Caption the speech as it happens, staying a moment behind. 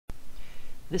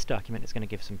This document is going to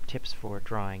give some tips for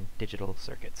drawing digital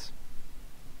circuits.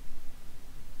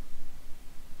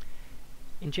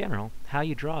 In general, how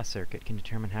you draw a circuit can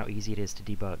determine how easy it is to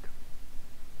debug.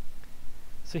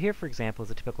 So here, for example,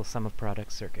 is a typical sum of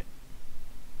products circuit.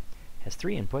 It has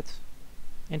 3 inputs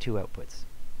and 2 outputs.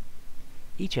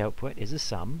 Each output is a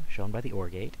sum, shown by the OR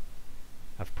gate,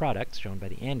 of products, shown by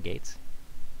the AND gates,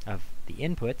 of the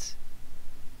inputs,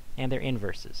 and their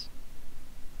inverses.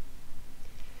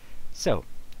 So,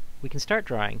 we can start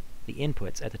drawing the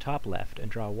inputs at the top left and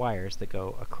draw wires that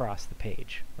go across the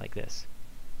page, like this.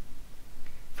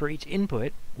 For each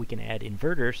input, we can add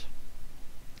inverters,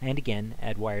 and again,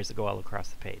 add wires that go all across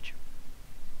the page.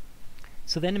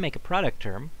 So then to make a product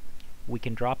term, we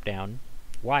can drop down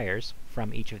wires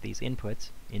from each of these inputs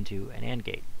into an AND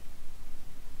gate.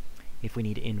 If we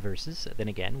need inverses, then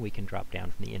again, we can drop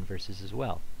down from the inverses as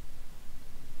well.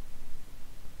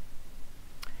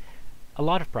 A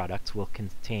lot of products will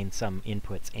contain some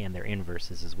inputs and their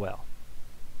inverses as well.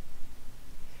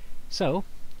 So,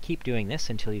 keep doing this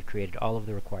until you've created all of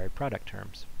the required product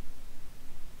terms.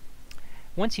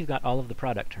 Once you've got all of the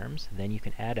product terms, then you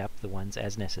can add up the ones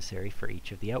as necessary for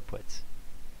each of the outputs.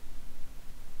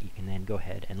 You can then go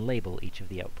ahead and label each of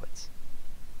the outputs.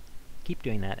 Keep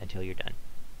doing that until you're done.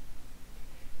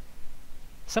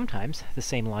 Sometimes the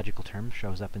same logical term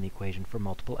shows up in the equation for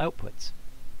multiple outputs.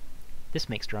 This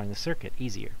makes drawing the circuit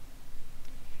easier.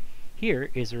 Here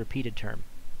is a repeated term.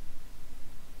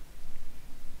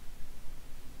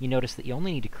 You notice that you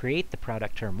only need to create the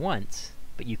product term once,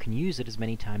 but you can use it as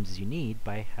many times as you need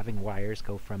by having wires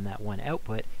go from that one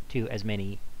output to as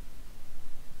many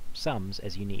sums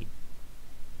as you need.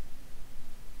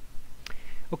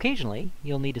 Occasionally,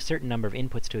 you'll need a certain number of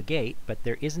inputs to a gate, but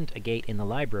there isn't a gate in the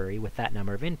library with that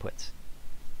number of inputs.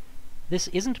 This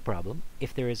isn't a problem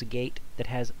if there is a gate that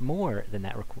has more than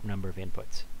that number of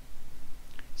inputs.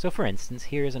 So for instance,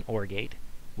 here is an OR gate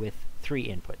with 3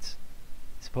 inputs.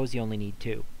 Suppose you only need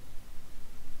 2.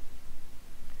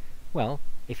 Well,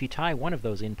 if you tie one of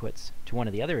those inputs to one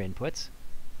of the other inputs,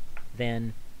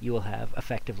 then you will have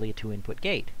effectively a 2-input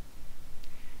gate.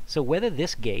 So whether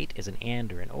this gate is an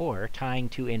AND or an OR, tying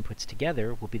 2 inputs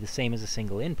together will be the same as a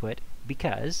single input,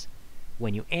 because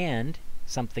when you AND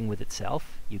something with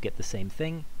itself, you get the same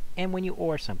thing, and when you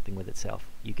OR something with itself,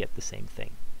 you get the same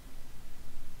thing.